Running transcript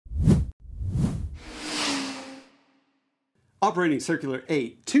Operating Circular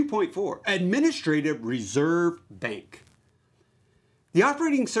 8, 2.4, Administrative Reserve Bank. The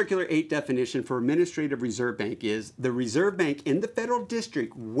Operating Circular 8 definition for Administrative Reserve Bank is the reserve bank in the federal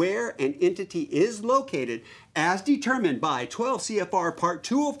district where an entity is located as determined by 12 CFR Part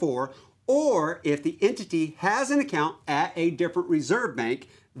 204, or if the entity has an account at a different reserve bank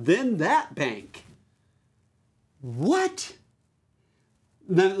than that bank. What?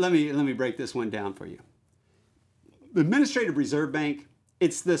 Let me break this one down for you. The Administrative Reserve Bank,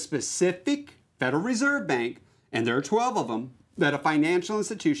 it's the specific Federal Reserve Bank, and there are 12 of them, that a financial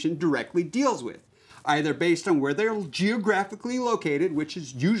institution directly deals with, either based on where they're geographically located, which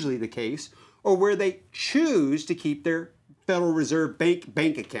is usually the case, or where they choose to keep their Federal Reserve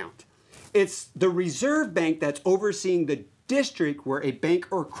Bank account. It's the reserve bank that's overseeing the district where a bank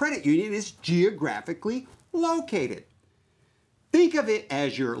or credit union is geographically located. Think of it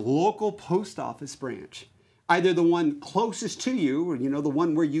as your local post office branch, either the one closest to you, or the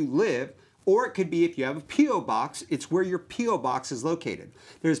one where you live, or it could be if you have a P.O. box, it's where your P.O. box is located.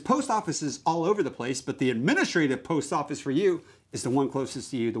 There's post offices all over the place, but the administrative post office for you is the one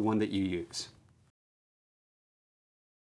closest to you, the one that you use.